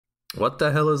What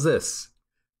the hell is this?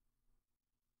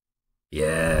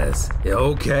 Yes,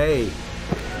 okay.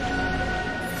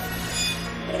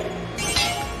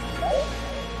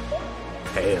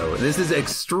 Hail. This is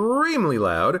extremely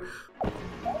loud.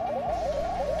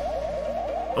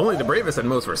 Only the bravest and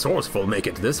most resourceful make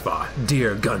it this far,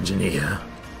 dear Gungeoneer.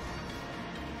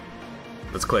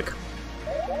 Let's click.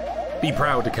 Be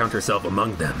proud to count yourself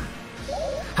among them.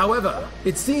 However,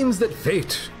 it seems that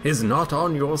fate is not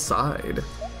on your side.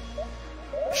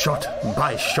 Shot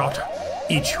by shot,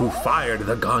 each who fired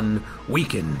the gun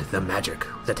weakened the magic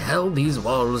that held these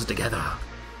walls together.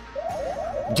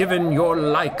 Given your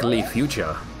likely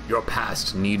future, your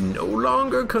past need no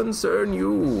longer concern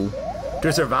you.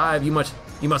 To survive, you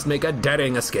must make a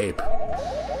daring escape.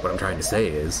 What I'm trying to say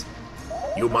is,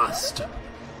 you must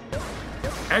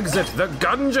exit the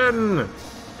Gungeon!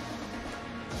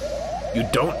 You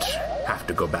don't have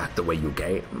to go back the way you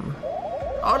came.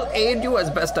 I'll aid you as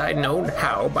best I know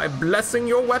how by blessing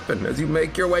your weapon as you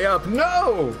make your way up.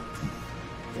 No!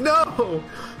 No!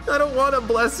 I don't want a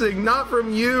blessing, not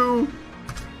from you!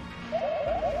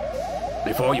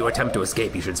 Before you attempt to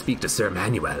escape, you should speak to Sir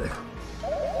Manuel.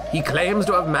 He claims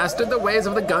to have mastered the ways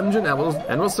of the Gungeon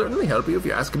and will certainly help you if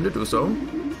you ask him to do so.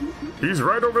 He's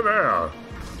right over there.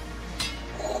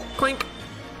 Clink.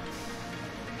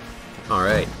 All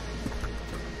right.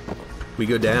 We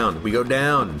go down. We go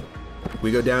down.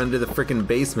 We go down to the frickin'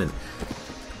 basement.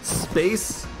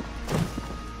 Space.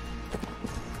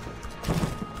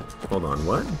 Hold on,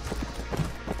 what?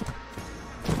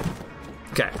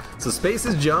 Okay, so space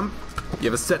is jump. You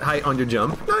have a set height on your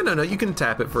jump. No, you can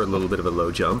tap it for a little bit of a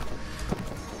low jump.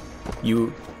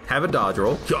 You have a dodge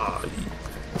roll.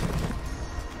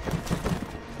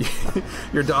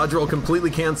 Your dodge roll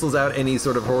completely cancels out any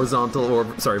sort of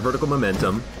vertical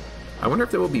momentum. I wonder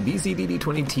if there will be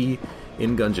BCDD20T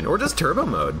in Gungeon, or just turbo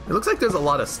mode. It looks like there's a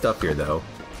lot of stuff here, though.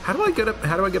 How do I get up?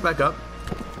 How do I get back up?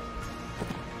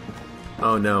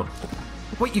 Oh no!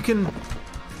 Wait, you can.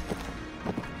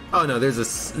 Oh no, there's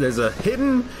a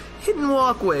hidden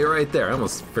walkway right there. I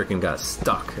almost freaking got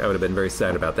stuck. I would have been very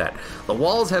sad about that. The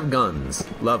walls have guns.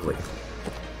 Lovely.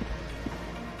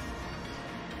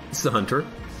 It's the hunter.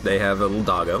 They have a little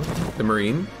doggo. The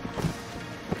marine.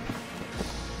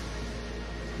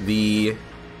 The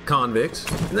convict.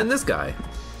 And then this guy.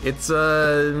 It's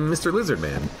Mr. Lizard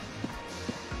Man.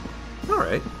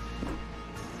 Alright.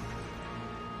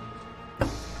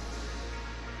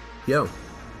 Yo.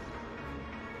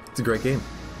 It's a great game.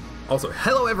 Also,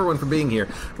 hello everyone for being here.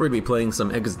 We're gonna be playing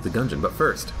some Exit the Gungeon, but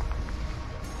first,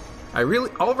 I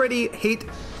really already hate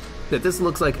that this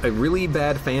looks like a really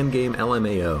bad fan game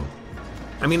LMAO.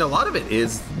 I mean, a lot of it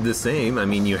is the same. I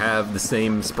mean, you have the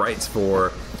same sprites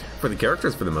for the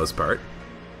characters for the most part.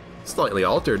 Slightly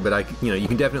altered, but you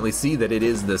can definitely see that it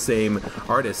is the same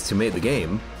artists who made the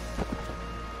game.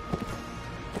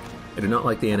 I do not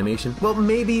like the animation. Well,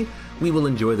 maybe we will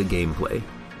enjoy the gameplay.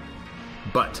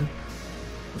 But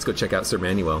let's go check out Sir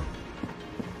Manuel.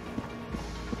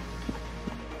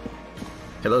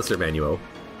 Hello, Sir Manuel.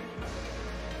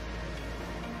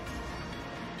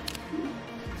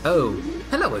 Oh,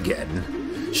 hello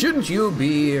again. Shouldn't you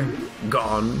be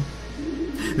gone?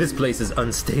 This place is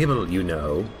unstable, you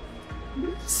know.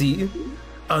 See?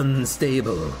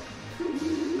 Unstable.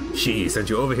 She sent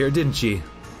you over here, didn't she?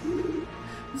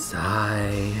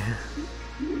 Sigh.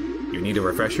 You need a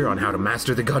refresher on how to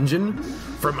master the Gungeon?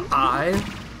 From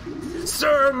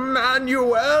Sir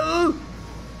Manuel?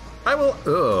 I will.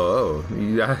 Oh,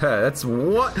 yeah,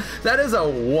 that is a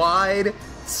wide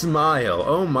smile.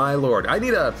 Oh my lord! I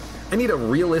need a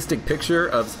realistic picture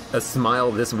of a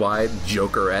smile this wide,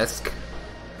 Joker-esque,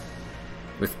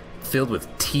 filled with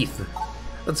teeth.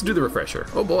 Let's do the refresher.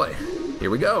 Oh boy, here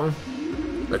we go.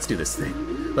 Let's do this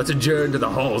thing. Let's adjourn to the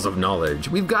halls of knowledge.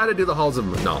 We've got to do the halls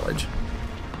of knowledge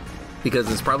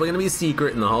because it's probably going to be a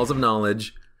secret in the halls of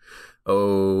knowledge.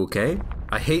 Okay.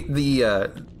 I hate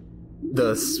the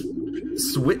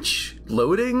switch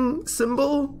loading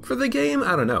symbol for the game.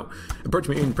 I don't know. Approach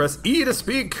me and press E to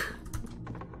speak.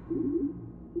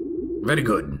 Very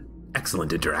good.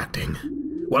 Excellent interacting.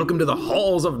 Welcome to the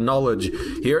halls of knowledge.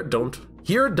 Here don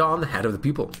the hat of the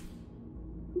people.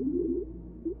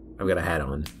 I've got a hat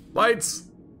on. Lights.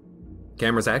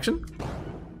 Cameras action.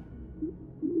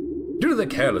 Due to the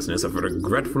carelessness of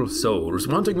regretful souls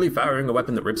wantonly firing a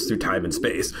weapon that rips through time and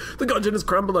space, the Gungeon is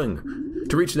crumbling.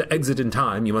 To reach the exit in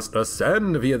time, you must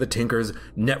ascend via the Tinker's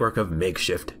network of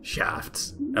makeshift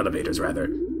shafts. Elevators,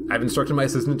 rather. I've instructed my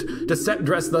assistant to set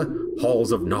dress the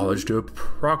halls of knowledge to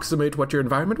approximate what your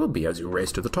environment will be as you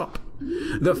race to the top.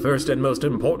 The first and most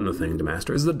important thing to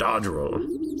master is the dodge roll.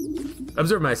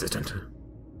 Observe my assistant.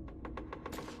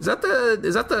 Is that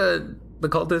the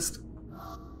cultist?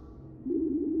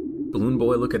 Balloon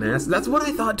boy looking ass? That's what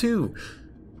I thought too.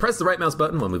 Press the right mouse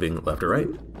button while moving left or right.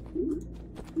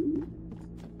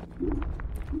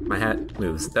 My hat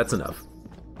moves. That's enough.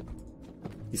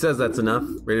 He says that's enough.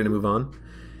 Ready to move on?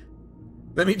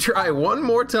 Let me try one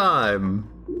more time.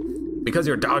 Because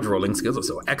your dodge rolling skills are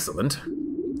so excellent,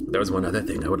 there's one other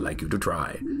thing I would like you to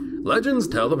try. Legends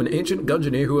tell of an ancient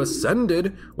Gungeoneer who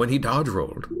ascended when he dodge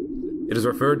rolled. It is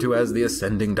referred to as the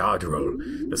ascending dodge roll.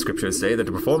 The scriptures say that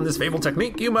to perform this fabled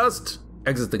technique, you must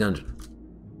exit the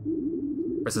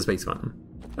gungeon. Press the space button.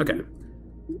 Okay.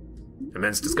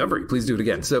 Immense discovery. Please do it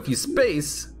again. So if you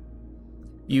space,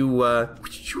 you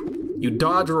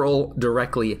dodge roll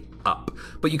directly up.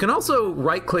 But you can also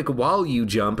right-click while you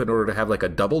jump in order to have like a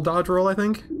double dodge roll, I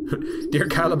think. Dear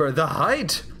Caliber, the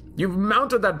height! You've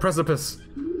mounted that precipice!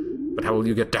 But how will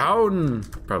you get down?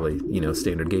 Probably,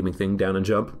 standard gaming thing, down and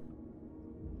jump.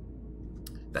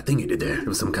 That thing you did there, it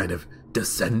was some kind of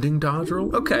descending dodge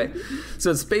roll? Okay,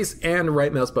 so space and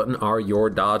right mouse button are your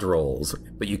dodge rolls,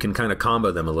 but you can kind of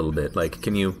combo them a little bit. Like,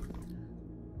 can you...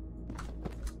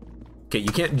 Okay,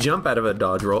 you can't jump out of a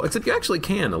dodge roll, except you actually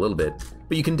can a little bit.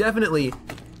 But you can definitely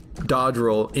dodge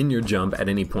roll in your jump at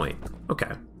any point.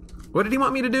 Okay. What did he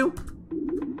want me to do?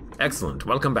 Excellent,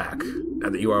 welcome back. Now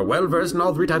that you are well versed in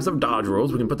all three types of dodge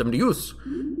rolls, we can put them to use.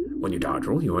 When you dodge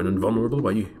roll, you are invulnerable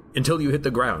until you hit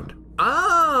the ground.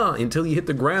 Ah, until you hit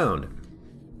the ground.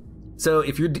 So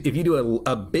if you do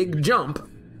a big jump,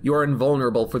 you are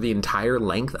invulnerable for the entire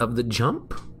length of the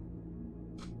jump?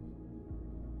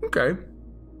 Okay.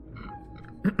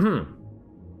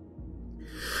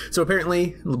 So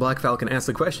apparently, the Black Falcon asked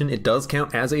the question, it does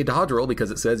count as a dodge roll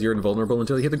because it says you're invulnerable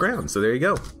until you hit the ground. So there you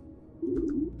go.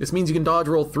 This means you can dodge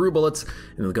roll through bullets,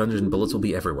 and the Gungeon bullets will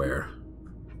be everywhere.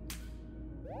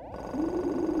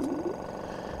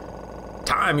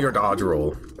 Time your dodge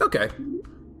roll. Okay.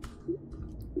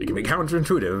 It can be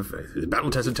counterintuitive. It's a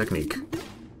battle-tested technique.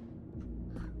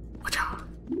 Wacha.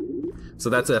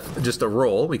 So that's just a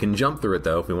roll. We can jump through it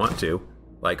though if we want to.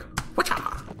 Like,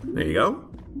 wacha. There you go.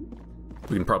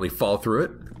 We can probably fall through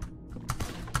it.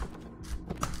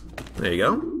 There you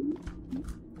go.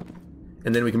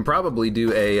 And then we can probably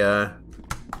do a,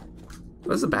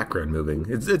 what's the background moving?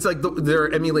 It's like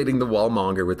they're emulating the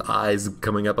wallmonger with eyes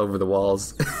coming up over the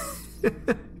walls.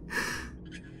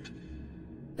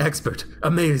 Expert,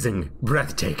 amazing,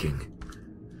 breathtaking.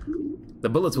 The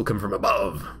bullets will come from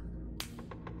above.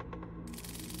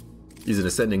 Use an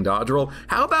ascending dodge roll.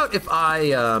 How about if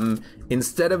I,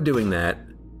 instead of doing that...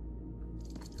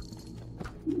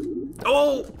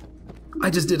 Oh! I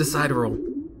just did a side roll.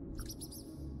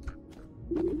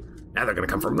 Now they're gonna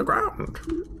come from the ground.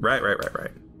 Right.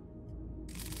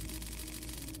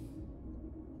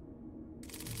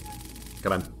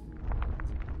 Come on.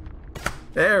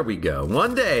 There we go.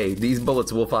 One day, these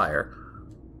bullets will fire.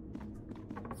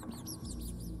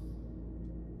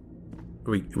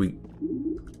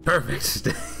 Perfect.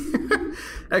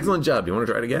 Excellent job. Do you want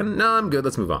to try it again? No, I'm good.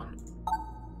 Let's move on.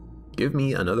 Give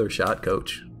me another shot,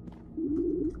 coach.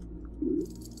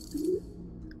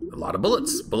 A lot of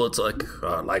bullets. Bullets like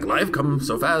life come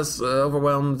so fast,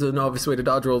 overwhelmed, an obvious way to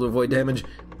dodge roll to avoid damage.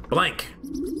 Blank.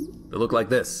 They look like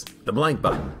this. The blank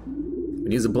button.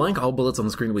 When you use a blank, all bullets on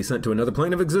the screen will be sent to another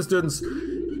plane of existence.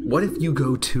 What if you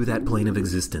go to that plane of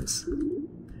existence?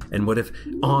 And what if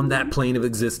on that plane of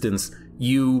existence,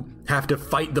 you have to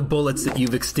fight the bullets that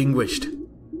you've extinguished?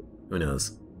 Who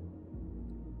knows?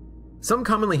 Some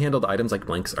commonly handled items like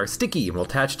blanks are sticky and will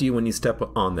attach to you when you step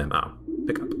on them. Oh,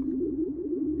 pick up.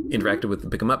 Interacted with the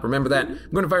pick them up. Remember that.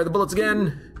 I'm going to fire the bullets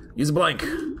again. Use a blank.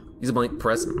 Use a blank.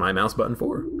 Press my mouse button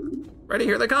for. Ready?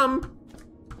 Here they come.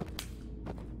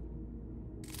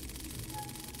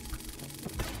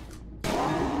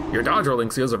 Your dodge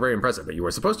rolling skills are very impressive, but you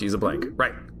were supposed to use a blank.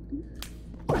 Right.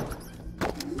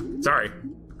 Sorry.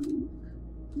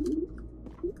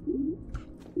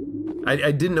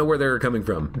 I didn't know where they were coming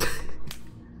from.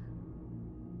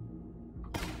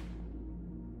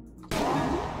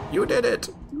 You did it!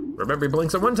 Remember,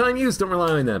 blanks are one-time use, don't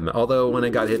rely on them. Although, when I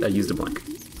got hit, I used a blank.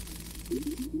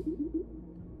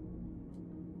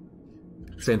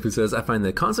 Sanfu says, I find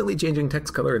the constantly changing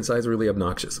text color and size really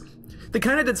obnoxious. They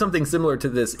kind of did something similar to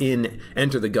this in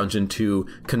Enter the Gungeon to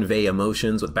convey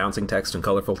emotions with bouncing text and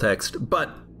colorful text,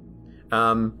 but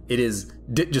it is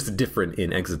just different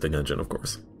in Exit the Gungeon, of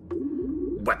course.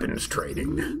 Weapons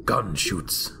trading, gun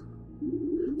shoots.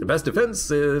 The best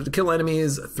defense is to kill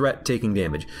enemies, threat taking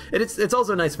damage. And it's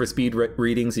also nice for speed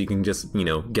reading, so you can just,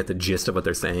 get the gist of what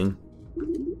they're saying.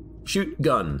 Shoot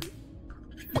gun.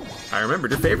 I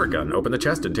remembered your favorite gun. Open the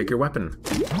chest and take your weapon.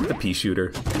 The pea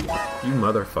shooter. You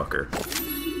motherfucker.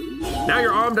 Now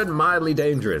you're armed and mildly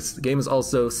dangerous. The game is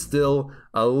also still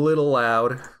a little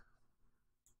loud.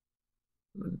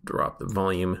 Drop the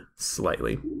volume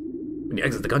slightly. When you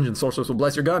exit the Gungeon, sorceress will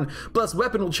bless your gun. Bless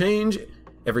weapon will change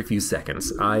every few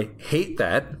seconds. I hate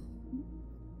that.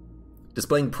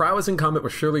 Displaying prowess in combat will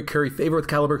surely curry favor with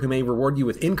Caliber, who may reward you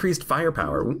with increased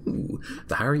firepower. Ooh.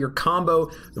 The higher your combo,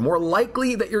 the more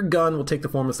likely that your gun will take the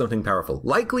form of something powerful.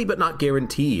 Likely, but not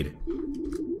guaranteed.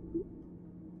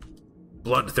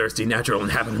 Bloodthirsty natural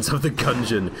inhabitants of the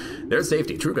Gungeon. Their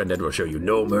safety, True Gun Dead will show you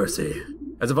no mercy.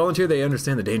 As a volunteer, they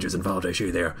understand the dangers involved. I assure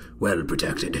you they are well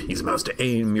protected. You're supposed to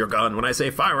aim your gun when I say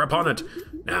fire upon it.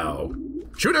 Now,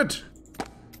 shoot it!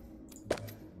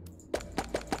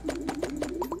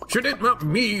 Shoot it, not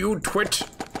me, you twit!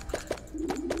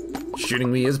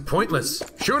 Shooting me is pointless.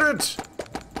 Shoot it!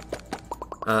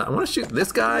 I want to shoot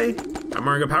this guy. I'm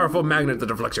wearing a powerful magnet that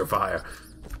deflects your fire.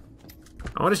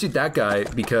 I want to shoot that guy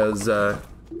because, oh,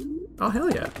 hell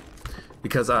yeah.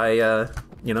 Because I,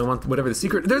 you know, want whatever the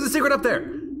secret... There's a secret up there!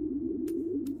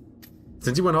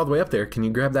 Since you went all the way up there, can you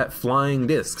grab that flying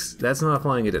disc? That's not a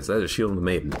flying disc, that is a Shield of the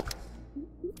Maiden.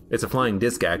 It's a flying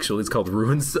disc, actually. It's called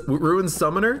Ruin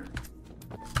Summoner?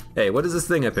 Hey, what is this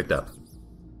thing I picked up?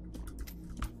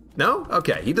 No?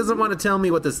 Okay, he doesn't want to tell me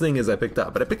what this thing is I picked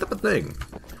up, but I picked up a thing.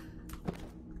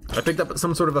 I picked up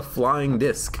some sort of a flying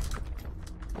disc.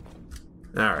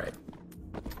 Alright.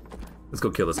 Let's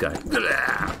go kill this guy.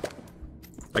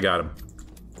 I got him.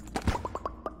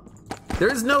 There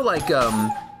is no, like,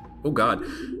 oh god.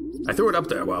 I threw it up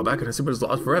there a while back and I assumed it was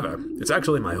lost forever. It's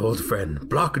actually my old friend,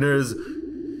 Blockner's.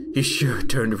 He sure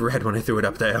turned red when I threw it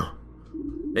up there.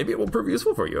 Maybe it will prove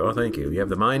useful for you. Oh, thank you. You have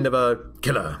the mind of a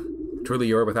killer. Truly,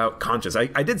 you're without conscience. I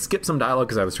did skip some dialogue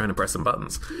because I was trying to press some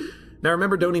buttons. Now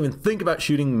remember, don't even think about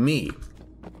shooting me.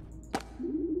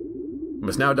 You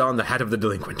must now don the hat of the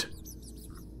delinquent.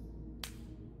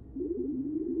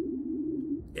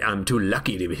 I'm too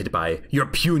lucky to be hit by your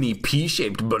puny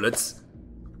pea-shaped bullets.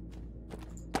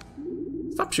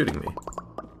 Stop shooting me.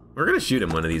 We're gonna shoot him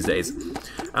one of these days.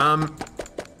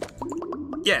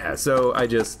 Yeah, so I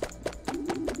just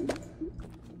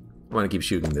want to keep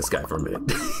shooting this guy for a minute.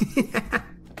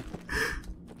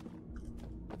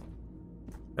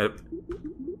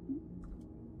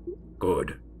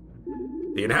 Good.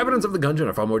 The inhabitants of the Gungeon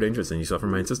are far more dangerous than you saw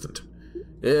from my assistant.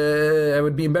 I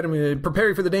would be better to prepare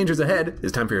you for the dangers ahead.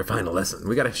 It's time for your final lesson.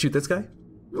 We gotta shoot this guy?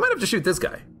 We might have to shoot this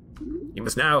guy. You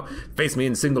must now face me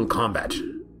in single combat.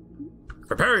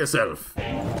 Prepare yourself.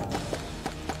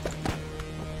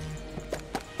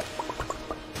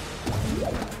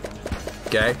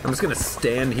 Okay, I'm just gonna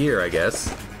stand here, I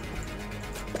guess.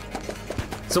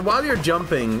 So while you're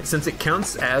jumping, since it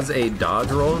counts as a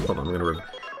dodge roll, hold on, I'm gonna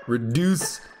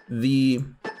reduce the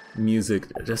music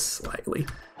just slightly.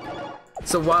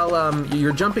 So while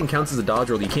your jumping counts as a dodge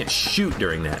roll, you can't shoot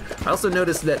during that. I also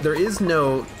noticed that there is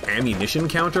no ammunition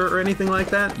counter or anything like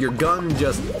that. Your gun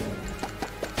just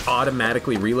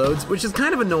automatically reloads, which is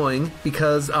kind of annoying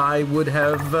because I would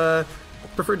have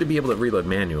preferred to be able to reload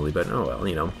manually, but oh well,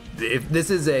 you know. If this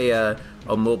is a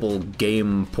mobile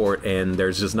game port and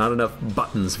there's just not enough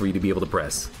buttons for you to be able to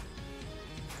press.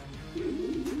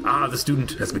 Ah, the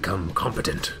student has become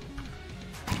competent.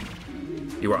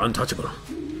 You are untouchable.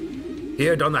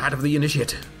 Here, don the hat of the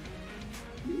initiate.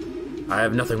 I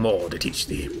have nothing more to teach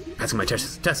thee. Passing my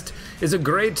test is a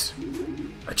great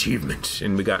achievement.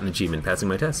 And we got an achievement, passing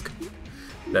my test.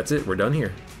 That's it, we're done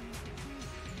here.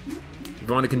 If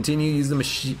you want to continue, use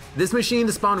this machine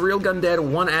to spawn real gun dead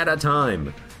one at a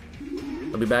time.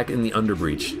 I'll be back in the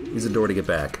Underbreach. Use the door to get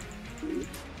back.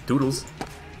 Toodles.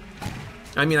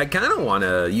 I mean, I kind of want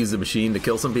to use the machine to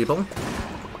kill some people.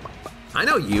 I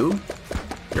know you.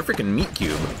 You're a freaking meat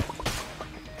cube.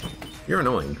 You're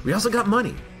annoying. We also got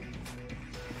money.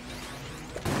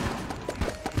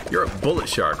 You're a bullet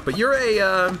shark, but you're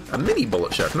a mini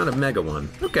bullet shark, not a mega one.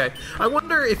 Okay. I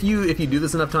wonder if you do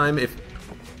this enough time, if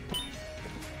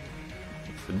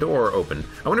the door open.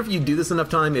 I wonder if you do this enough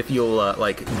time, if you'll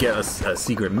like get a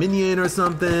secret minion or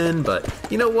something. But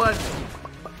you know what?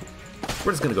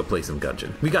 We're just gonna go play some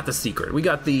Gungeon. We got the secret. We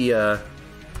got the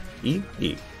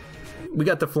we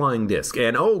got the flying disc,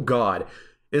 and oh god,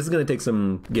 this is gonna take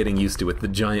some getting used to with the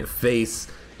giant face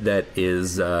that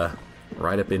is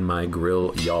right up in my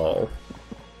grill, y'all.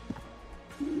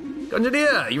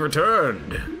 Gungeoneer, you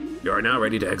returned. You are now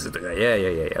ready to exit the...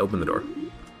 Yeah. Open the door.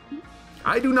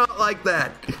 I do not like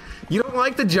that. You don't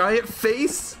like the giant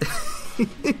face?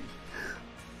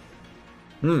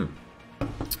 All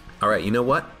right, you know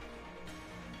what?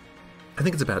 I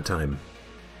think it's about time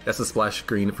That's the splash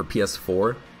screen for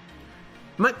PS4.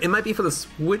 It might be for the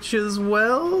Switch as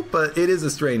well, but it is a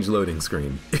strange loading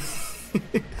screen.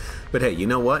 But hey, you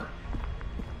know what?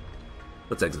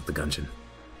 Let's exit the Gungeon.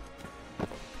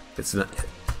 It's not...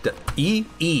 E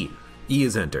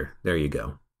is enter. There you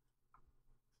go.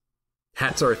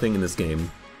 Hats are a thing in this game.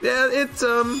 Yeah, it's,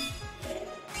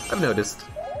 I've noticed.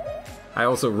 I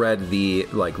also read the,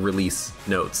 like, release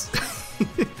notes.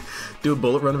 Do a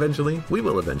bullet run eventually? We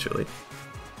will eventually.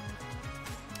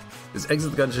 Does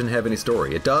Exit the Gungeon have any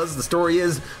story? It does. The story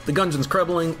is, the Gungeon's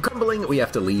crumbling, we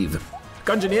have to leave.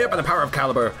 Gungeoneer by the power of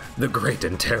Caliber, the great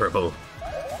and terrible,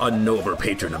 unknowable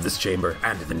patron of this chamber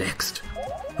and the next,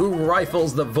 who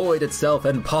rifles the void itself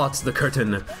and parts the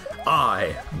curtain,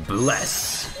 I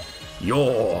bless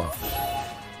your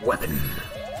weapon.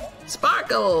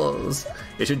 Sparkles!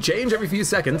 It should change every few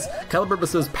seconds. Caliber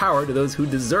bestows power to those who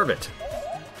deserve it.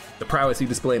 The prowess you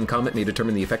display in combat may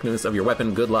determine the effectiveness of your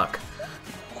weapon. Good luck.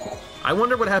 I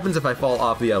wonder what happens if I fall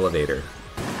off the elevator.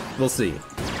 We'll see.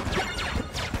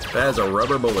 That is a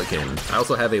rubber bulletkin. I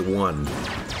also have a 1.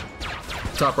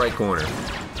 Top right corner.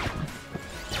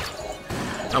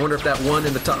 I wonder if that 1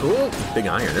 in the top... Ooh, big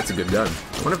iron. That's a good gun.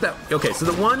 I wonder if that... Okay, so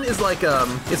the 1 is like,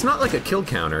 it's not like a kill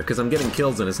counter, because I'm getting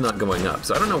kills and it's not going up,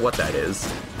 so I don't know what that is.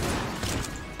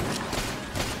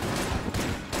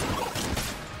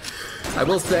 I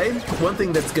will say, one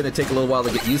thing that's going to take a little while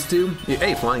to get used to...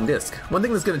 Hey, flying disc. One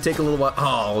thing that's going to take a little while...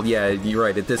 Oh, yeah, you're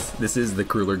right. This is the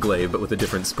Crueler Glaive, but with a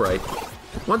different sprite.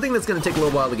 One thing that's going to take a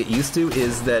little while to get used to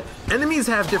is that enemies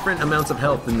have different amounts of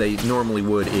health than they normally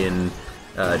would in...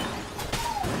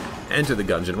 Enter the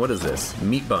Gungeon. What is this?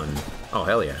 Meat bun. Oh,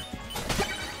 hell yeah.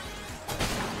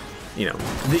 You know,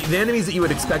 the enemies that you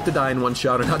would expect to die in one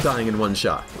shot are not dying in one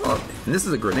shot. Oh, and this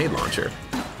is a grenade launcher.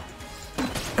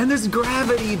 And there's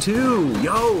gravity, too!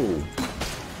 Yo!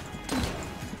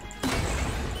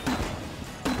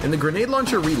 And the grenade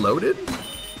launcher reloaded?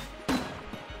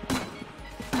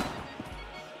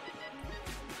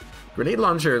 Grenade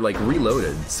launcher, like,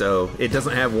 reloaded, so it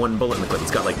doesn't have 1 bullet in the clip. It's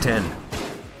got, like, 10.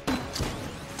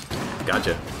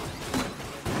 Gotcha.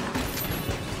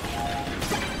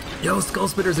 Yo, Skull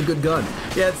Spitter's a good gun.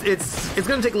 Yeah, it's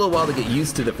gonna take a little while to get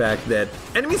used to the fact that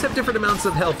enemies have different amounts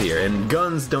of health here, and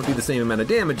guns don't do the same amount of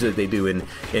damage that they do in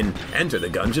Enter the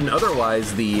Gungeon.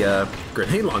 Otherwise, the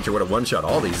grenade launcher would have one-shot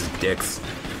all these dicks.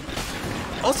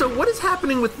 Also, what is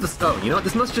happening with the... Oh, you know what?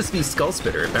 This must just be Skull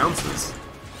Spitter. It bounces.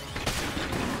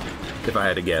 If I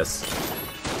had to guess.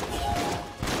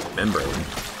 Membrane.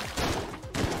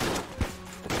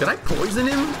 Did I poison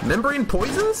him? Membrane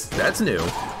poisons? That's new.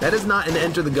 That is not an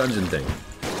Enter the Gungeon thing.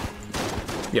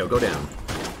 Yo, go down.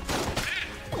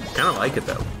 Kinda like it,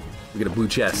 though. We get a blue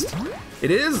chest.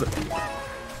 It is!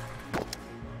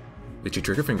 Get your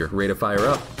trigger finger. Rate of fire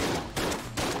up.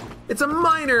 It's a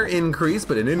minor increase,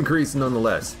 but an increase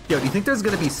nonetheless. Yo, do you think there's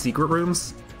gonna be secret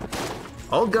rooms?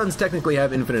 All guns technically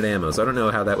have infinite ammo, so I don't know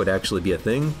how that would actually be a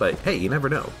thing, but hey, you never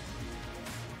know.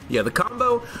 Yeah, the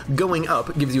combo going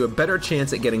up gives you a better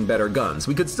chance at getting better guns.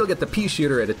 We could still get the pea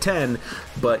shooter at a 10,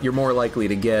 but you're more likely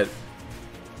to get,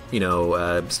 you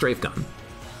know, strafe gun.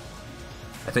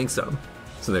 I think so.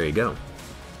 So there you go.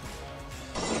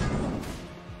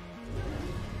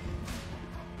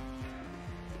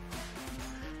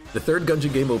 The third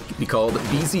Gungeon game will be called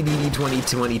BCDD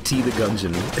 2020T the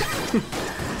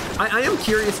Gungeon. I am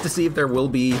curious to see if there will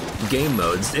be game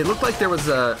modes. It looked like there was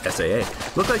a SAA.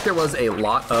 Looked like there was a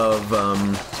lot of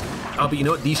oh, but you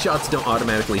know what? These shots don't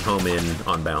automatically home in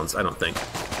on bounds, I don't think.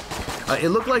 It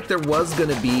looked like there was going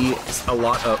to be a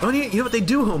lot of... Oh, you know what? They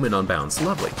do home in on bounds.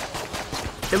 Lovely.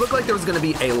 It looked like there was going to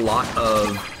be a lot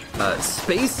of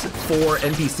space for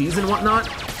NPCs and whatnot.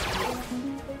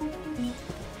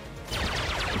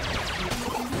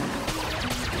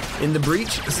 In the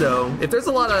breach, so if there's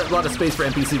a lot of space for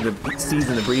NPCs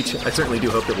in the breach, I certainly do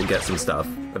hope that we'll get some stuff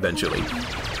eventually.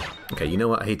 Okay, you know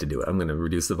what? I hate to do it. I'm gonna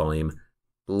reduce the volume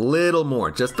a little more,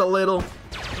 just a little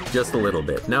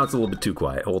bit. Now it's a little bit too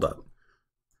quiet. Hold up.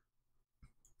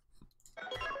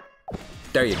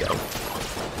 There you go.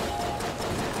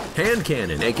 Hand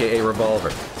cannon, aka revolver.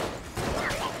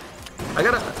 I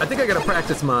think I gotta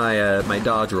practice my my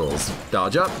dodge rolls.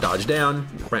 Dodge up, dodge down,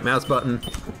 right mouse button.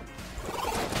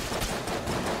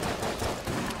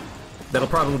 That'll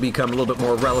probably become a little bit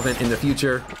more relevant in the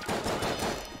future.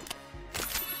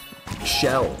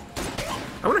 Shell.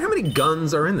 I wonder how many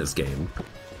guns are in this game.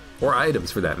 Or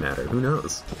items, for that matter. Who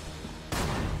knows?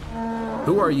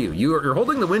 Who are you? You're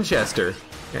holding the Winchester,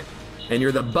 and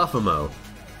you're the Buffamo.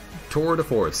 Tour de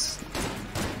force.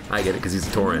 I get it, because he's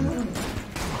a Tauren.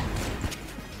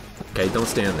 Okay, don't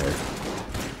stand there.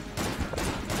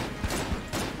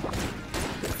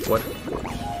 What?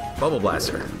 Bubble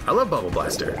Blaster. I love Bubble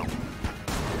Blaster.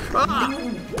 Ah!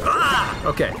 Ah!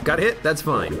 Okay, got hit? That's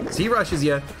fine. So he rushes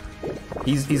you.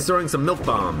 He's throwing some milk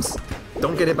bombs.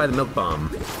 Don't get hit by the milk bomb.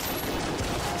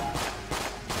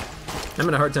 I'm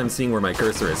having a hard time seeing where my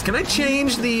cursor is. Can I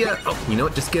change the, oh, you know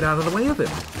what? Just get out of the way of him.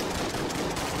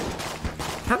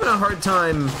 Having a hard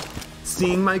time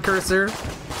seeing my cursor.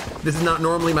 This is not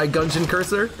normally my Gungeon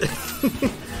cursor.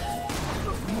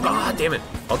 Ah, damn it.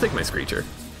 I'll take my Screecher.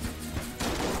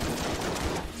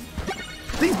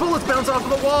 These bullets bounce off of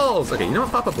the walls! Okay, you know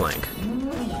what? Pop a blank.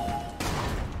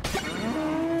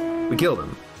 We killed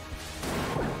him.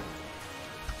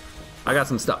 I got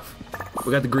some stuff.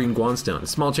 We got the green Guanstone.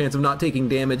 Small chance of not taking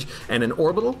damage, and an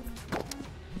orbital.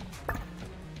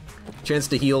 Chance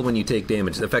to heal when you take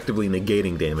damage, effectively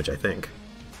negating damage, I think.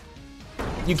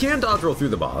 You can dodge roll through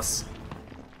the boss.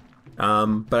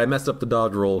 But I messed up the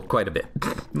dodge roll quite a bit.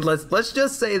 Let's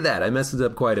just say that. I messed it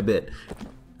up quite a bit.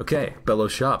 Okay,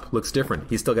 Bello's shop looks different.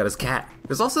 He's still got his cat.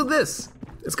 There's also this.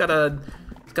 It's got a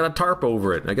tarp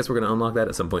over it. I guess we're gonna unlock that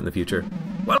at some point in the future.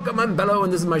 Welcome, I'm Bello,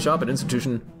 and this is my shop, an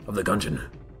institution of the Gungeon.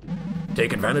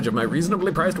 Take advantage of my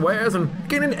reasonably priced wares and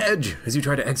gain an edge as you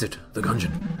try to exit the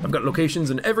Gungeon. I've got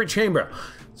locations in every chamber,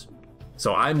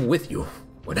 so I'm with you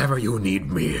whenever you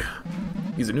need me.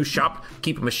 Use a new shop,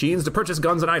 keep machines to purchase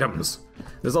guns and items.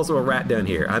 There's also a rat down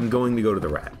here. I'm going to go to the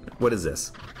rat. What is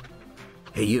this?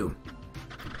 Hey, you.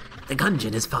 The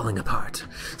Gungeon is falling apart.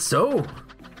 So,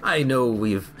 I know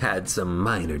we've had some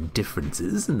minor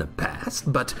differences in the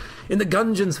past, but in the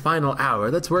Gungeon's final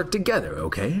hour, let's work together,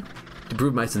 okay? To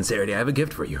prove my sincerity, I have a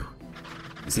gift for you.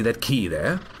 You see that key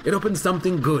there? It opens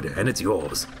something good, and it's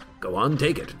yours. Go on,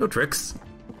 take it. No tricks.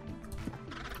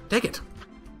 Take it.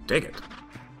 Take it.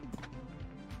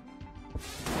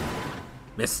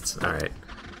 Missed. Alright.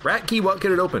 Rat key, what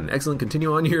can it open? Excellent,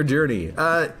 continue on your journey.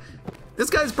 This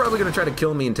guy's probably gonna try to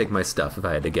kill me and take my stuff, if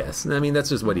I had to guess. I mean, that's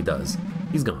just what he does.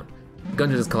 He's gone. The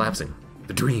Gungeon is collapsing.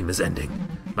 The dream is ending.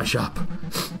 My shop.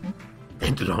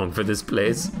 Ain't long for this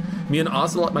place. Me and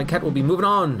Ocelot, my cat, will be moving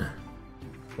on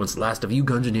once the last of you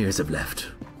Gungeoneers have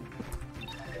left.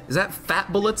 Is that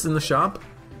fat bullets in the shop?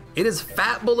 It is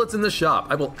fat bullets in the shop.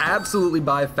 I will absolutely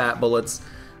buy fat bullets.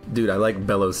 Dude, I like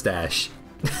Bello stash.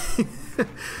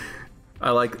 I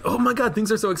like, oh my god,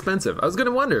 things are so expensive. I was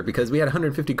gonna wonder, because we had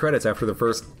 150 credits after the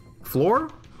first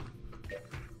floor.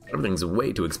 Everything's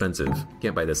way too expensive.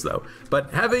 Can't buy this though.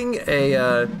 But having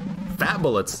a fat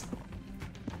bullets,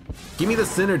 give me the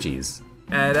synergies.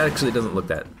 It actually doesn't look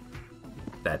that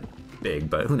big,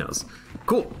 but who knows.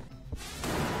 Cool.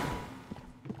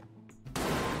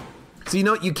 So you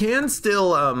know, you can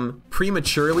still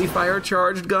prematurely fire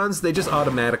charged guns. They just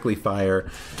automatically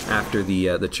fire after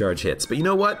the charge hits. But you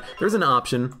know what? There's an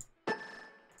option.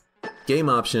 Game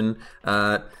option.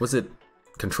 Was it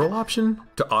control option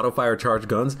to auto fire charged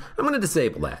guns? I'm gonna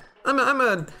disable that. I'm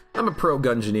a pro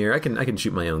Gungeoneer. I can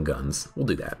shoot my own guns. We'll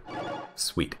do that.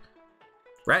 Sweet.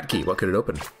 Rat key. What could it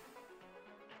open?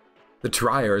 The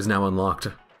Trier is now unlocked.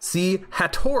 See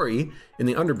Hattori in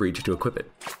the Underbreach to equip it.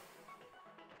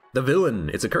 The villain,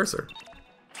 it's a cursor.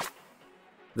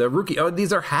 The rookie, oh,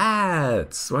 these are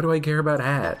hats. Why do I care about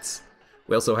hats?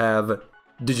 We also have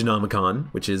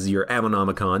Diginomicon, which is your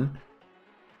Ammonomicon,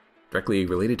 directly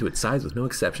related to its size with no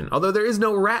exception. Although there is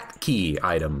no rat key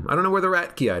item. I don't know where the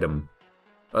rat key item.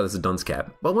 Oh, this is dunce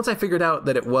cap. Well, once I figured out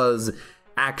that it was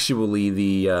actually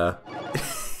the,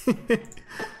 the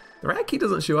rat key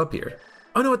doesn't show up here.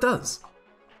 Oh no, it does.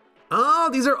 Oh,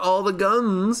 these are all the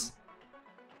guns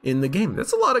in the game.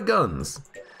 That's a lot of guns.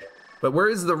 But where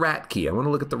is the rat key? I want to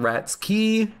look at the rat's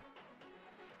key.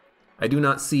 I do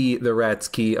not see the rat's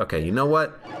key. Okay, you know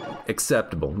what?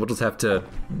 Acceptable. We'll just have to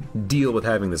deal with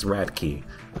having this rat key.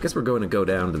 I guess we're going to go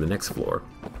down to the next floor.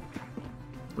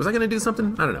 Was I going to do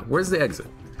something? I don't know. Where's the exit?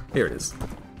 Here it is.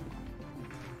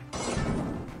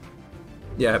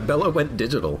 Yeah, Bello went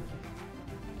digital.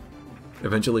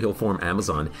 Eventually he'll form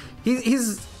Amazon.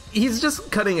 He's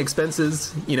just cutting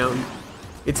expenses, you know.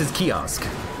 It's his kiosk.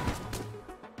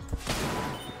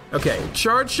 Okay,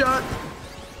 charge shot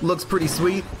looks pretty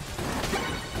sweet.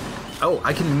 Oh,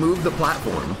 I can move the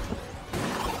platform.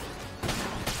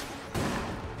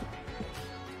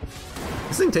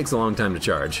 This thing takes a long time to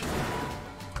charge.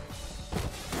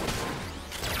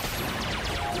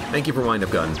 Thank you for wind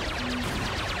up gun.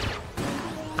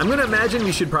 I'm gonna imagine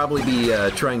we should probably be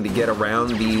trying to get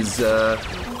around these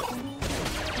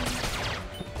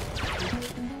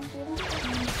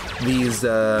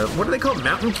what are they called?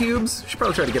 Mountain cubes? Should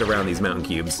probably try to get around these mountain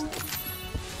cubes.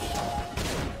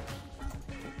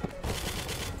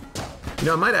 You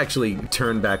know, I might actually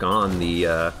turn back on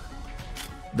the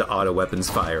auto weapons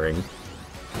firing.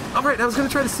 All right, I was gonna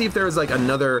try to see if there was like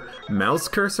another mouse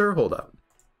cursor. Hold up.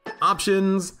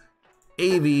 Options,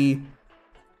 AV,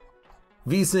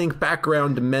 VSync,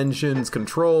 background, dimensions,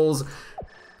 controls.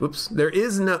 Whoops, there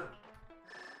is no,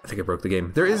 I think I broke the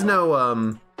game. There is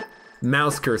no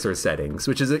mouse cursor settings,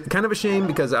 which is kind of a shame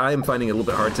because I am finding it a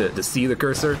little bit hard to see the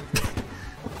cursor.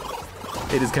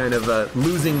 It is kind of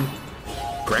losing,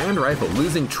 Grand Rifle,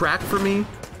 losing track for me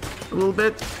a little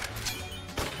bit.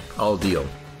 All deal.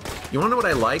 You wanna know what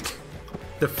I like?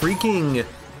 The freaking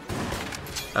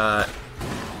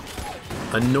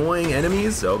annoying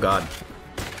enemies. Oh god.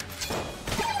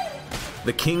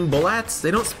 The king bullets,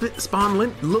 they don't spawn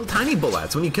little tiny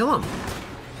bullets when you kill them.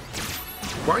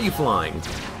 Why are you flying?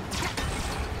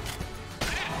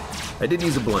 I did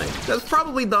use a blank. That's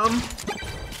probably dumb.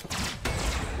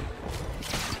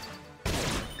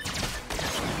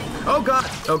 Oh god!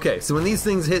 Okay, so when these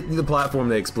things hit the platform,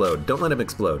 they explode. Don't let them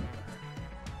explode.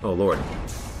 Oh lord.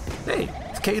 Hey,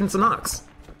 it's Cadence and Ox.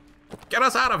 Get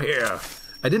us out of here!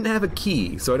 I didn't have a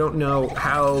key, so I don't know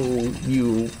how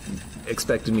you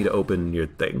expected me to open your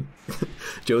thing.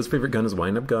 Joe's favorite gun is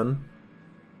wind-up gun.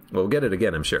 Well, we'll get it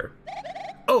again, I'm sure.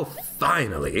 Oh,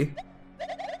 finally!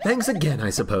 Thanks again, I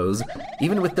suppose.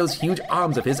 Even with those huge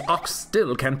arms of his, Ox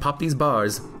still can't pop these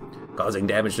bars. Causing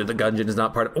damage to the Gungeon is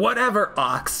not part of— Whatever,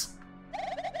 Ox!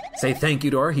 Say thank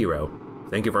you to our hero.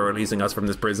 Thank you for releasing us from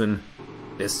this prison.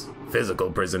 This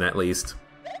physical prison, at least.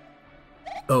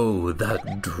 Oh, the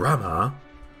drama.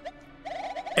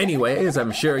 Anyway, as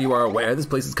I'm sure you are aware, this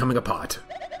place is coming apart.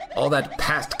 All that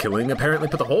past killing apparently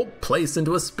put the whole place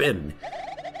into a spin.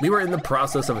 We were in the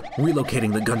process of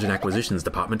relocating the Gungeon Acquisitions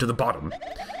Department to the bottom.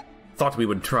 Thought we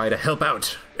would try to help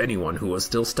out anyone who was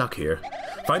still stuck here.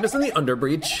 Find us in the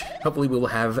Underbreach. Hopefully we will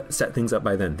have set things up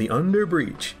by then. The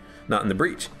Underbreach, not in the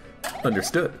breach.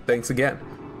 Understood. Thanks again.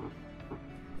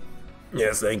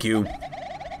 Yes, thank you.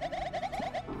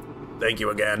 Thank you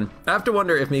again. I have to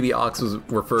wonder if maybe Ox was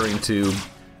referring to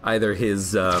either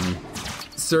his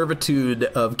servitude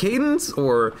of Cadence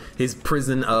or his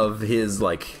prison of his,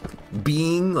 like,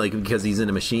 being, like, because he's in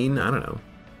a machine. I don't know.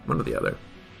 One or the other.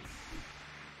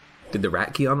 Did the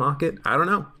rat key unlock it? I don't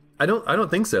know. I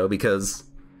don't think so because,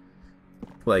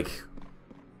 like,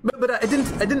 but I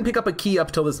didn't pick up a key up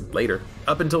until this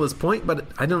point. But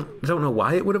I don't know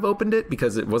why it would have opened it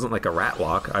because it wasn't like a rat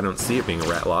lock. I don't see it being a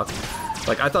rat lock.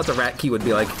 Like I thought the rat key would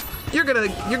be like, you're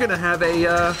gonna have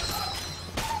a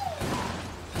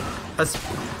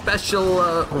special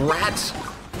rat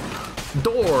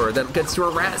door that gets to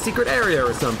a rat secret area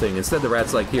or something. Instead, the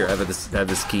rat's like, here, have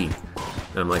this key.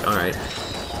 And I'm like, all right.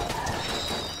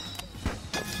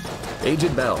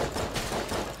 Aged Bell.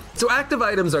 So active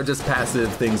items are just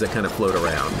passive things that kind of float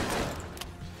around.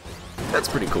 That's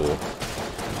pretty cool.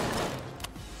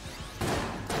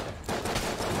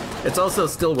 It's also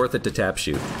still worth it to tap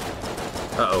shoot.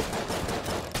 Uh-oh.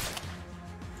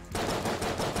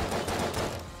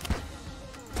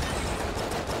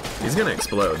 He's gonna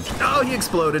explode. Oh, he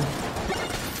exploded.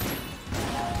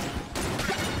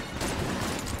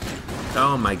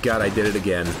 Oh my god, I did it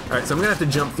again. Alright, so I'm gonna have to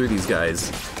jump through these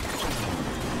guys.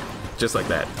 Just like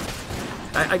that.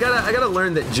 I gotta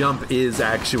learn that jump is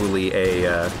actually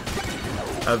a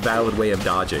valid way of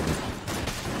dodging.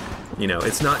 You know,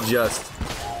 it's not just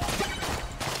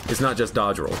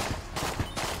dodge roll.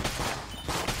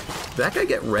 Did that guy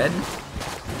get red?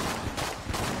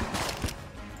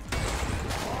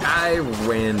 I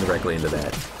ran directly into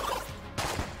that.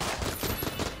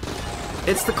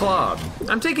 It's the Clog.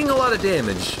 I'm taking a lot of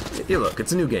damage. Hey, look,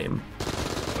 it's a new game.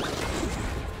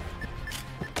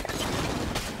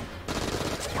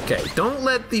 Okay, don't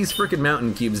let these frickin'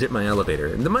 mountain cubes hit my elevator.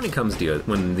 And the money comes to you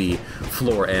when the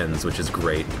floor ends, which is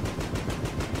great.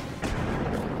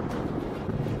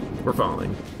 We're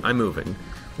falling. I'm moving.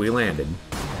 We landed.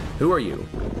 Who are you?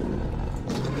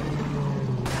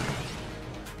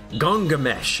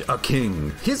 Gongamesh, a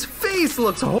king. His face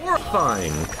looks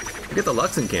horrifying. I get the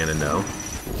Luxon cannon though.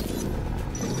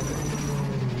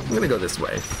 I'm gonna go this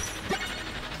way.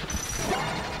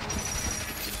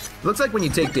 Looks like when you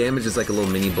take damage, it's like a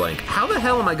little mini blank. How the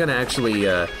hell am I gonna actually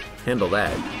handle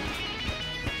that?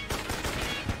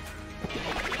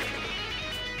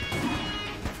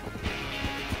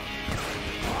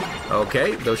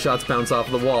 Okay, those shots bounce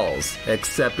off the walls.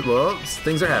 Except, well,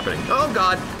 things are happening. Oh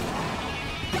god!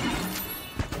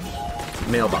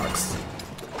 Mailbox.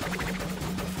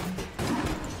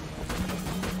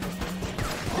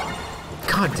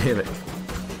 God damn it.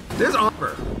 There's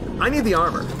armor. I need the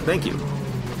armor. Thank you.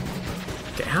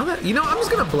 Okay, how that? You know, I'm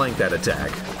just gonna blank that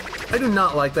attack. I do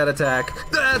not like that attack.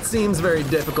 That seems very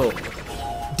difficult.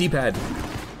 D-pad.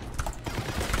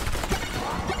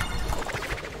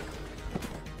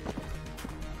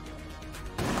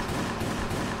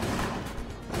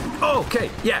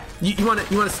 Yeah, you want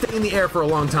to stay in the air for a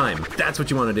long time. That's what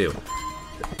you want to do.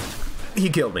 He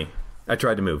killed me. I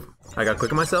tried to move. I got to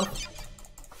click on myself.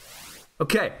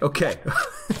 Okay.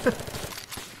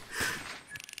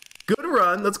 Good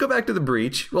run. Let's go back to the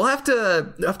breach. We'll have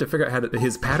to figure out how to,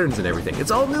 his patterns and everything.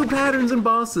 It's all new patterns and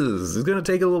bosses. It's gonna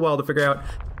take a little while to figure out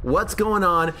what's going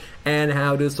on and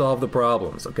how to solve the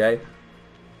problems. Okay.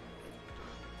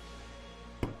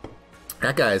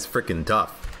 That guy is freaking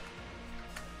tough.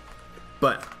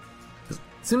 But as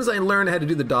soon as I learn how to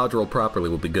do the dodge roll properly,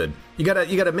 we'll be good. You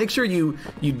gotta make sure you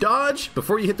dodge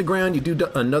before you hit the ground. You do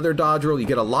another dodge roll. You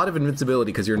get a lot of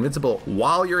invincibility because you're invincible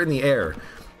while you're in the air.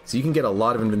 So you can get a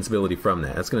lot of invincibility from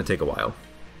that. That's going to take a while.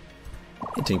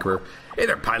 Hey, Tinkerer. Hey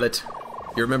there, pilot.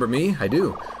 You remember me? I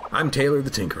do. I'm Taylor the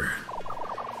Tinkerer.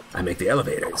 I make the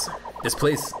elevators. This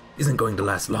place isn't going to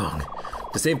last long.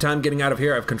 To save time getting out of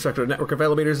here, I've constructed a network of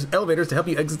elevators to help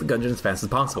you exit the dungeon as fast as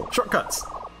possible. Shortcuts.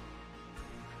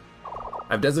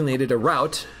 I've designated a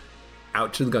route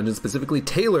out to the dungeon specifically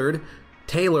tailored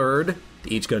to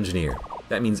each Gungeoneer.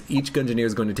 That means each Gungeoneer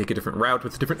is going to take a different route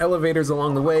with different elevators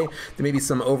along the way. There may be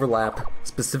some overlap.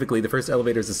 Specifically, the first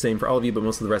elevator is the same for all of you, but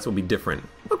most of the rest will be different.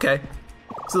 Okay.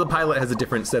 So the pilot has a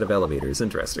different set of elevators.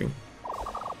 Interesting.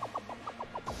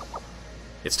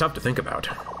 It's tough to think about.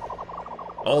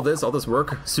 All this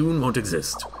work soon won't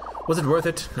exist. Was it worth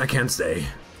it? I can't say.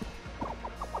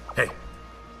 Hey.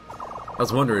 I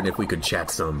was wondering if we could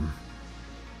chat some.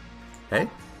 Hey?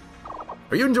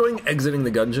 Are you enjoying exiting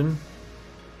the Gungeon?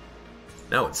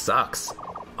 No, it sucks.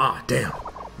 Ah, damn.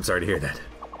 I'm sorry to hear that.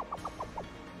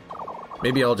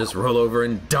 Maybe I'll just roll over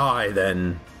and die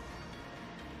then.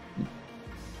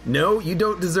 No, you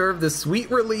don't deserve the sweet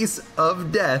release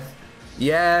of death.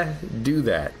 Yeah, do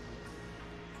that.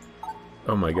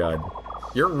 Oh my god.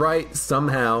 You're right,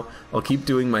 somehow. I'll keep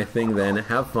doing my thing then.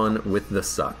 Have fun with the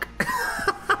suck.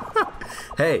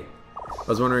 Hey, I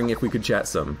was wondering if we could chat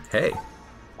some. Hey,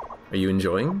 are you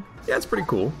enjoying? Yeah, it's pretty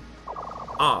cool.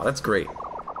 Aw, that's great.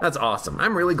 That's awesome.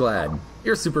 I'm really glad.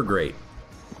 You're super great.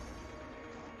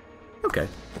 Okay.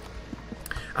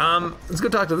 Let's go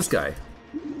talk to this guy.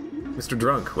 Mr.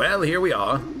 Drunk. Well, here we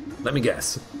are. Let me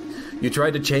guess. You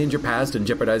tried to change your past and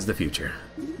jeopardize the future.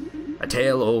 A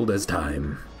tale old as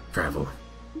time. Travel.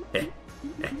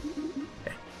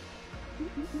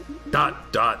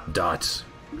 Dot.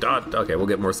 Okay, we'll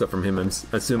get more stuff from him, I'm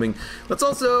assuming. Let's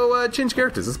also change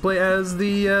characters. Let's play as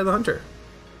the hunter.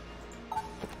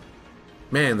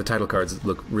 Man, the title cards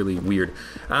look really weird.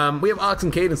 We have Ox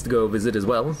and Cadence to go visit as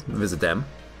well. Visit them.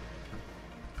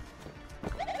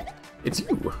 It's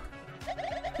you.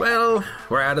 Well,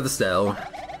 we're out of the cell.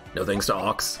 No thanks to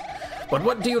Ox. But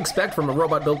what do you expect from a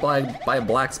robot built by a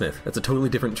blacksmith? That's a totally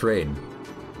different trade.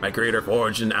 My creator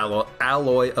forged an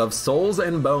alloy of souls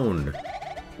and bone.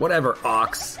 Whatever,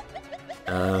 Ox.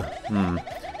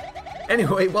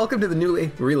 Anyway, welcome to the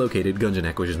newly relocated Gungeon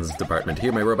Acquisitions Department.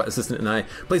 Here, my robot assistant and I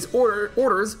place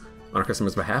orders on our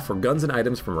customers' behalf for guns and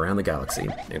items from around the galaxy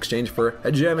in exchange for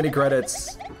hegemony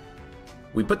credits.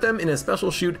 We put them in a special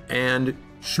chute and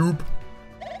shoop.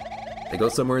 They go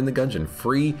somewhere in the Gungeon,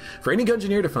 free for any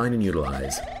Gungeoneer to find and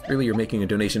utilize. Really, you're making a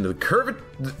donation to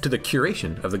the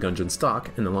curation of the Gungeon stock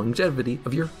and the longevity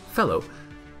of your fellow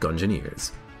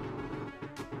Gungeoneers.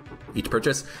 Each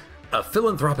purchase, a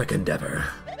philanthropic endeavor.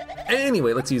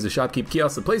 Anyway, let's use the shopkeep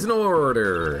kiosk to place an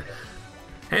order.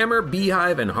 Hammer,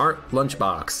 Beehive, and Heart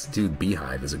Lunchbox. Dude,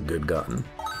 Beehive is a good gun.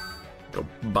 Go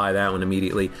buy that one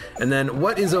immediately. And then,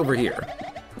 what is over here?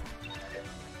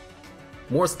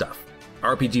 More stuff.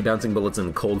 RPG bouncing bullets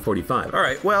and cold 45.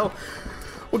 Alright, well,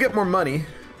 we'll get more money.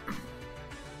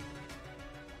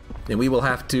 And we will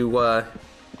have to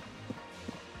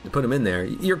put them in there.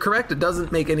 You're correct, it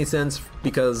doesn't make any sense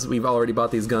because we've already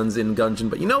bought these guns in Gungeon,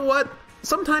 but you know what?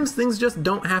 Sometimes things just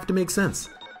don't have to make sense.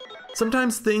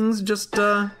 Sometimes things just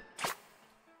have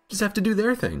to do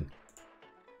their thing.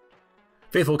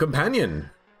 Faithful companion.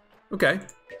 Okay.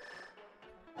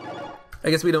 I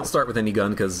guess we don't start with any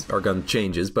gun because our gun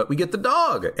changes, but we get the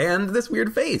dog and this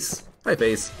weird face. Hi,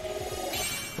 face.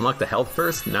 Unlock the health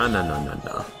first?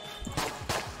 No.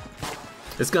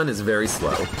 This gun is very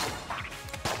slow,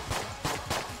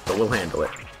 but we'll handle it.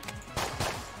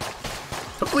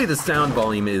 Hopefully the sound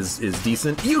volume is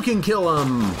decent. You can kill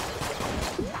him!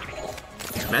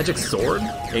 Magic sword?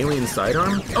 Alien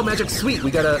sidearm? Oh, magic sweet! We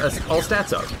got all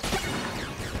stats up.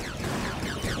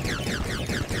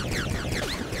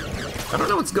 I don't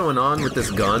know what's going on with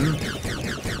this gun.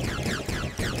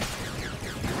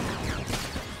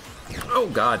 Oh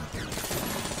god.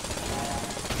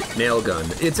 Nail gun.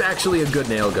 It's actually a good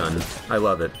nail gun. I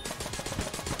love it.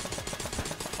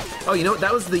 Oh, you know what?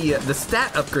 That was the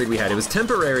stat upgrade we had. It was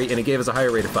temporary, and it gave us a higher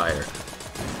rate of fire.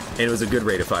 And it was a good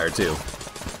rate of fire, too.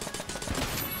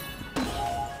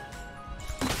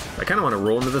 I kind of want to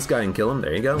roll into this guy and kill him.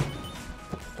 There you go.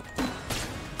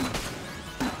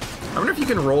 I wonder if you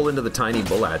can roll into the tiny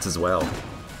bullets as well.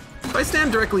 If I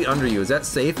stand directly under you, is that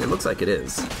safe? It looks like it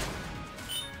is.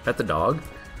 Pet the dog?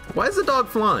 Why is the dog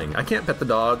flying? I can't pet the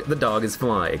dog. The dog is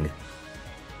flying.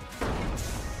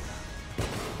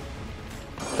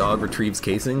 Dog retrieves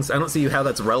casings? I don't see how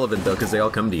that's relevant, though, because they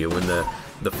all come to you when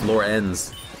the floor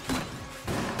ends.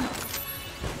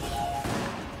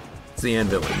 It's the ant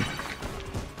villain,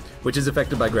 which is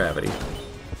affected by gravity.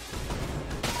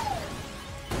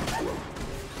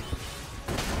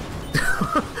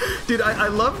 Dude, I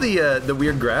love the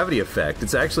weird gravity effect.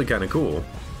 It's actually kind of cool.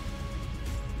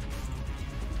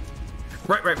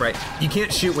 Right. You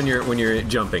can't shoot when you're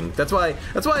jumping. That's why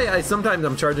I sometimes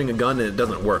I'm charging a gun and it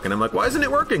doesn't work, and I'm like, why isn't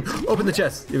it working? Open the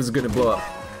chest. It was gonna blow up.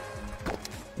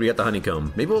 We got the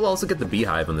honeycomb. Maybe we'll also get the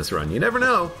beehive on this run. You never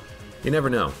know. You never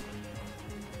know.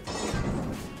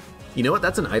 You know what?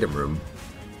 That's an item room,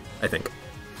 I think.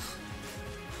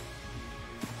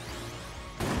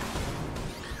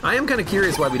 I am kind of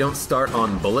curious why we don't start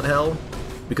on bullet hell,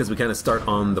 because we kind of start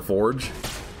on the forge.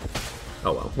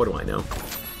 Oh well, what do I know?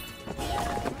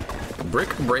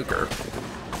 Brick breaker.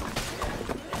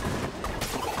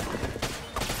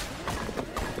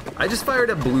 I just fired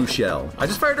a blue shell. I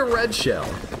just fired a red shell.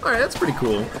 Alright, that's pretty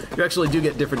cool. You actually do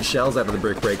get different shells out of the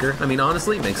brick breaker. I mean,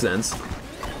 honestly, it makes sense.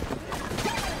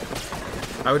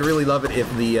 I would really love it if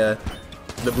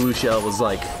the blue shell was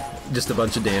like just a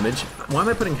bunch of damage. Why am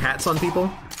I putting hats on people?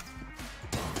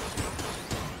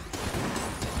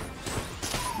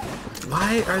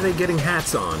 Why are they getting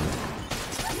hats on?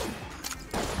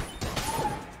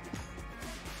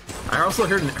 I also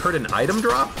heard an item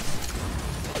drop.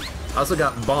 I also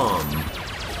got bomb.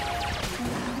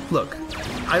 Look,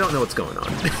 I don't know what's going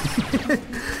on.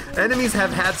 Enemies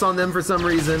have hats on them for some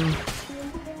reason.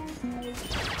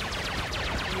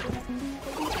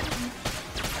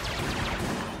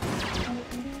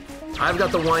 I've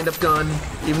got the wind-up gun,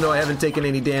 even though I haven't taken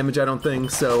any damage, I don't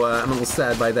think, so I'm a little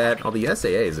sad by that. Oh, the SAA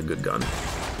is a good gun.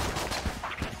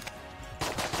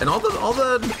 And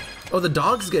oh, the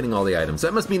dog's getting all the items.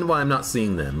 That must mean why I'm not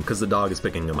seeing them, because the dog is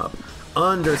picking them up.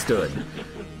 Understood.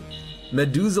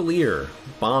 Medusalier,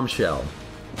 bombshell.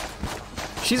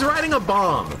 She's riding a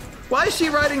bomb. Why is she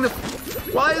riding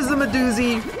why is the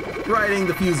Medusi riding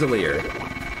the Fusilier?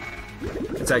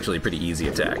 It's actually a pretty easy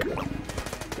attack.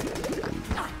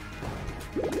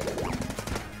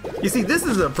 You see, this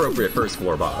is an appropriate first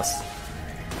floor boss.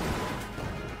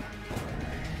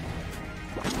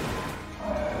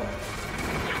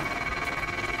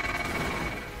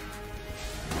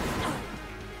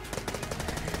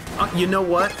 You know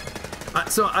what?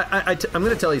 So I'm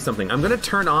going to tell you something. I'm going to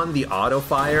turn on the auto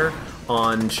fire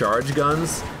on charge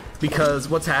guns because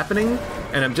what's happening,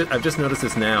 and I've just noticed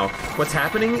this now. What's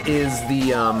happening is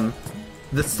the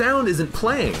sound isn't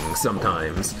playing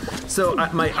sometimes. So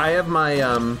I have my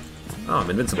oh, I'm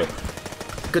invincible.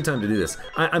 Good time to do this.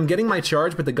 I'm getting my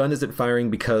charge, but the gun isn't firing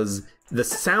because the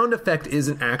sound effect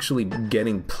isn't actually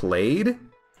getting played.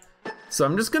 So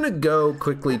I'm just gonna go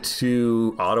quickly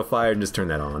to auto fire and just turn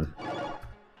that on.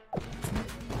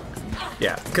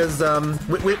 Yeah, because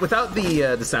without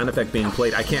the sound effect being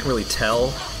played, I can't really tell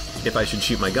if I should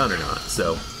shoot my gun or not.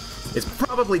 So it's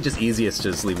probably just easiest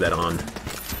to just leave that on.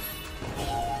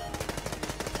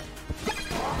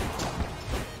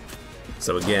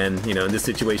 So again, you know, in this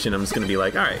situation, I'm just gonna be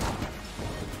like, all right.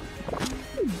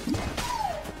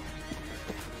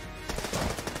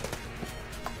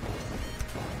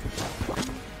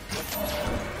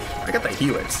 I got the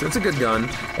Helix. That's a good gun.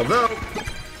 Although,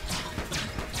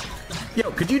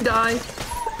 yo, could you die?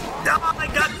 Oh, I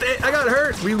got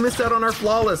hurt. We missed out on our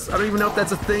flawless. I don't even know if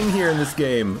that's a thing here in this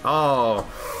game. Oh,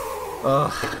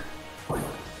 ugh.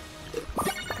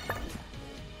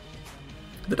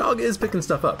 The dog is picking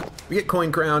stuff up. We get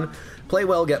coin crown. Play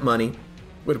well, get money.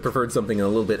 Would have preferred something a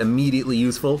little bit immediately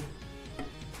useful.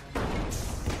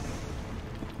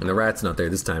 And the rat's not there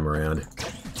this time around.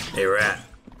 Hey, rat.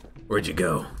 Where'd you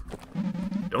go?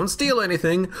 Don't steal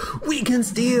anything. We can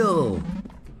steal!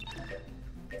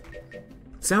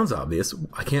 Sounds obvious.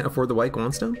 I can't afford the white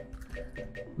Guanstone?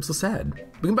 I'm so sad.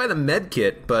 We can buy the med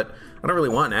kit, but I don't really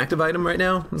want an active item right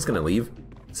now. I'm just gonna leave.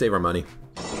 Save our money.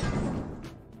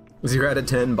 0 out of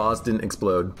 10, boss didn't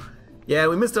explode. Yeah,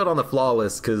 we missed out on the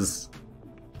flawless, because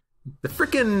the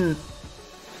frickin'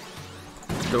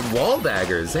 the wall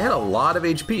daggers, they had a lot of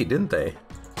HP, didn't they?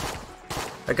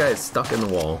 That guy is stuck in the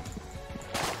wall.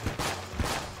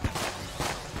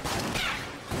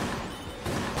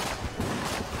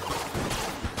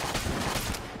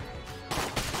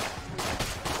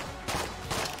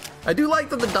 I do like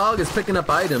that the dog is picking up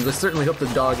items. I certainly hope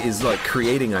the dog is, like,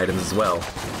 creating items as well.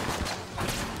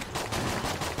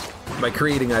 By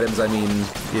creating items, I mean,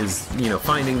 is, you know,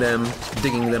 finding them,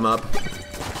 digging them up.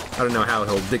 I don't know how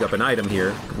he'll dig up an item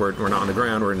here. We're not on the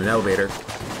ground, we're in an elevator.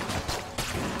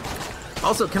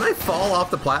 Also, can I fall off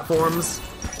the platforms?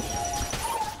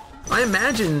 I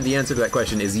imagine the answer to that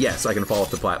question is yes, I can fall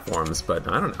off the platforms, but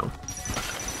I don't know.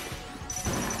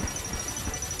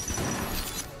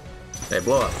 Hey,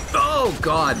 blow up. Oh,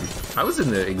 God! I was in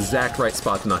the exact right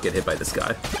spot to not get hit by this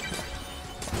guy.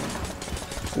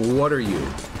 What are you?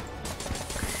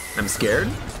 I'm scared?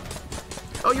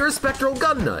 Oh, you're a spectral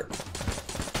gun nut.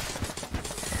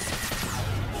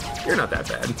 You're not that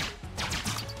bad.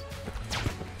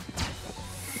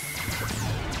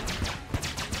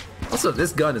 Also,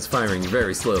 this gun is firing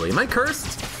very slowly. Am I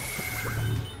cursed?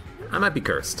 I might be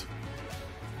cursed.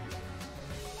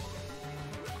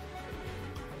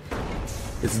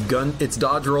 It's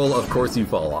dodge roll, of course you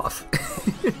fall off.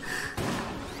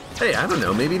 Hey, I don't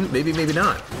know, maybe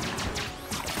not.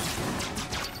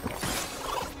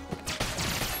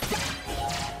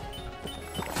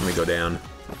 Let me go down.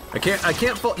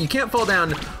 You can't fall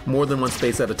down more than one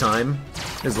space at a time.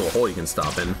 There's a little hole you can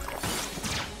stop in.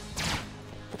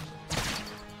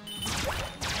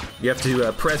 You have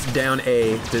to press down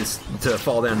A to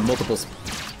fall down multiple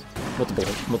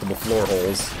floor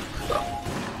holes.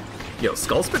 Yo,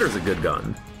 Skull Spitter's a good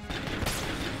gun.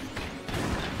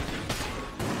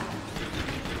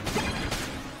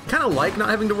 Kind of like not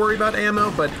having to worry about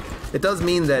ammo, but it does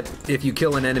mean that if you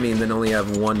kill an enemy and then only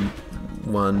have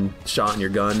one shot in your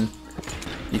gun,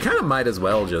 you kind of might as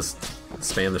well just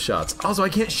spam the shots. Also, I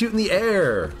can't shoot in the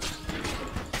air.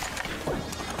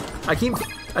 I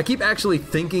keep actually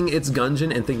thinking it's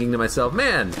Gungeon and thinking to myself,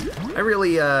 man, I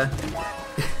really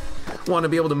want to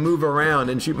be able to move around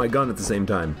and shoot my gun at the same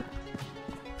time.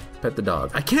 Pet the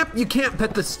dog. You can't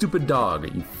pet the stupid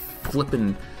dog, you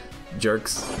flippin'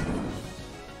 jerks.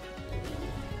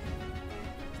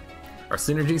 Are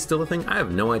synergies still a thing? I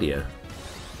have no idea.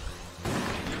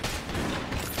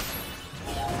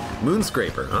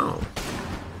 Moonscraper, oh.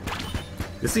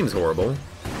 This seems horrible.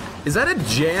 Is that a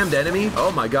jammed enemy?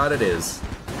 Oh my god, it is.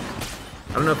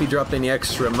 I don't know if he dropped any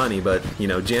extra money, but, you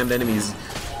know, jammed enemies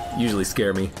usually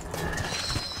scare me.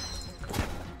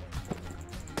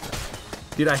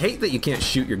 Dude, I hate that you can't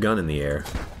shoot your gun in the air.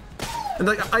 And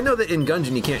like, I know that in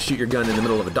Gungeon you can't shoot your gun in the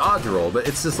middle of a dodge roll, but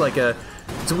it's just like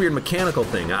it's a weird mechanical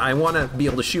thing. I want to be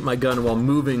able to shoot my gun while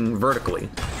moving vertically,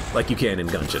 like you can in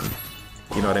Gungeon.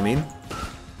 You know what I mean?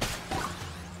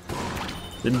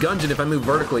 In Gungeon, if I move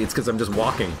vertically, it's because I'm just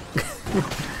walking.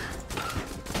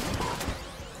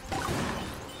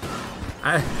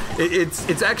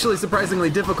 It's actually surprisingly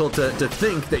difficult to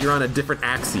think that you're on a different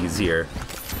axis here.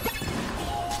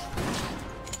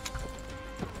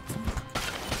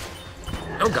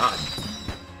 Oh god.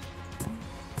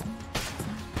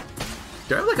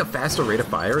 Do I have like a faster rate of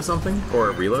fire or something? Or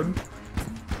a reload?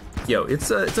 Yo,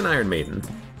 it's an Iron Maiden.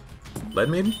 Lead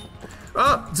Maiden?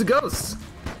 Oh, it's a ghost!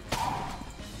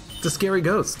 It's a scary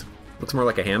ghost. Looks more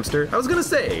like a hamster. I was gonna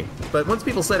say, but once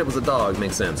people said it was a dog, it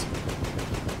makes sense.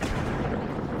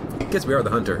 Guess we are the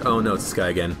hunter. Oh no, it's this guy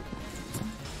again.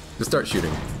 Just start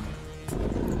shooting.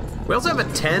 We also have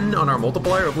a 10 on our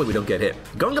multiplier. Hopefully we don't get hit.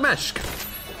 Gungeoneers!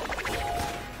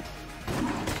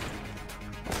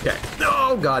 Okay.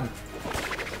 Oh god.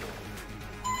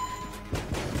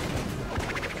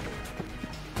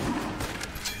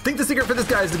 I think the secret for this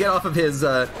guy is to get off of his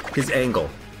angle.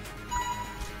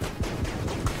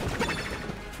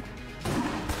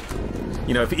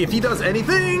 You know, if he does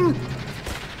anything,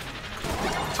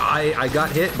 I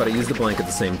got hit, but I used the blank at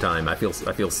the same time. I feel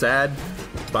sad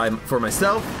for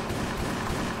myself.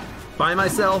 By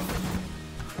myself.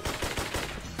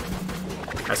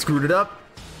 I screwed it up.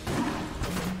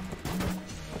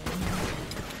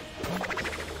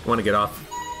 Want to get off.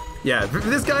 Yeah,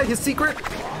 this guy, his secret.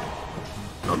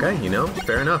 Okay, you know,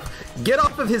 fair enough. Get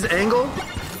off of his angle.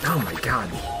 Oh my god.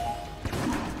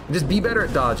 Just be better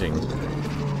at dodging.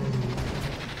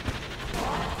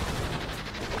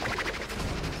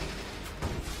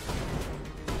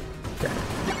 Okay.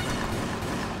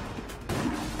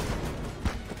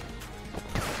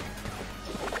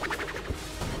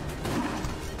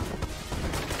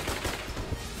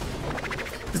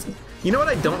 You know what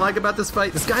I don't like about this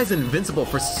fight? This guy's invincible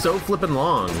for so flippin'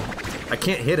 long. I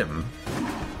can't hit him.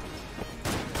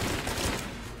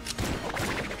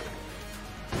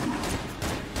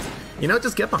 You know,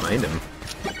 just get behind him.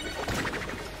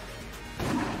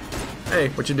 Hey,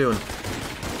 what you doing?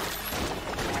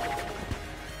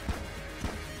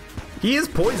 He is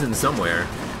poisoned somewhere.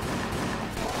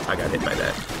 I got hit by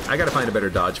that. I gotta find a better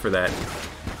dodge for that.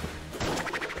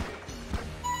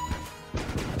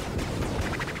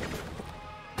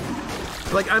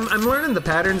 Like, I'm learning the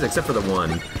patterns except for the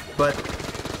one, but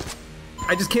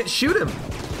I just can't shoot him.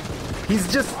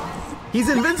 He's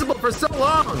invincible for so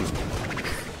long.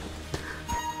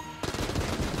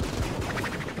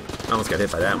 I almost got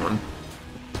hit by that one.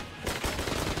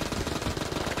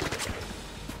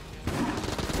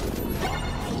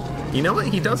 You know what?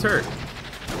 He does hurt.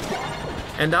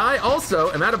 And I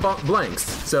also am out of blanks.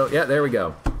 So, yeah, there we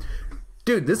go.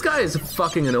 Dude, this guy is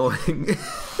fucking annoying.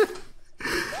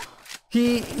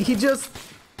 He's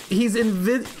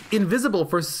invisible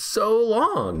for so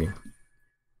long.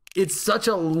 It's such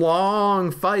a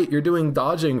long fight. You're doing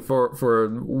dodging for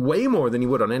way more than you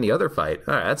would on any other fight.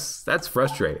 All right, that's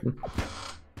frustrating.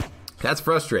 That's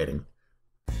frustrating.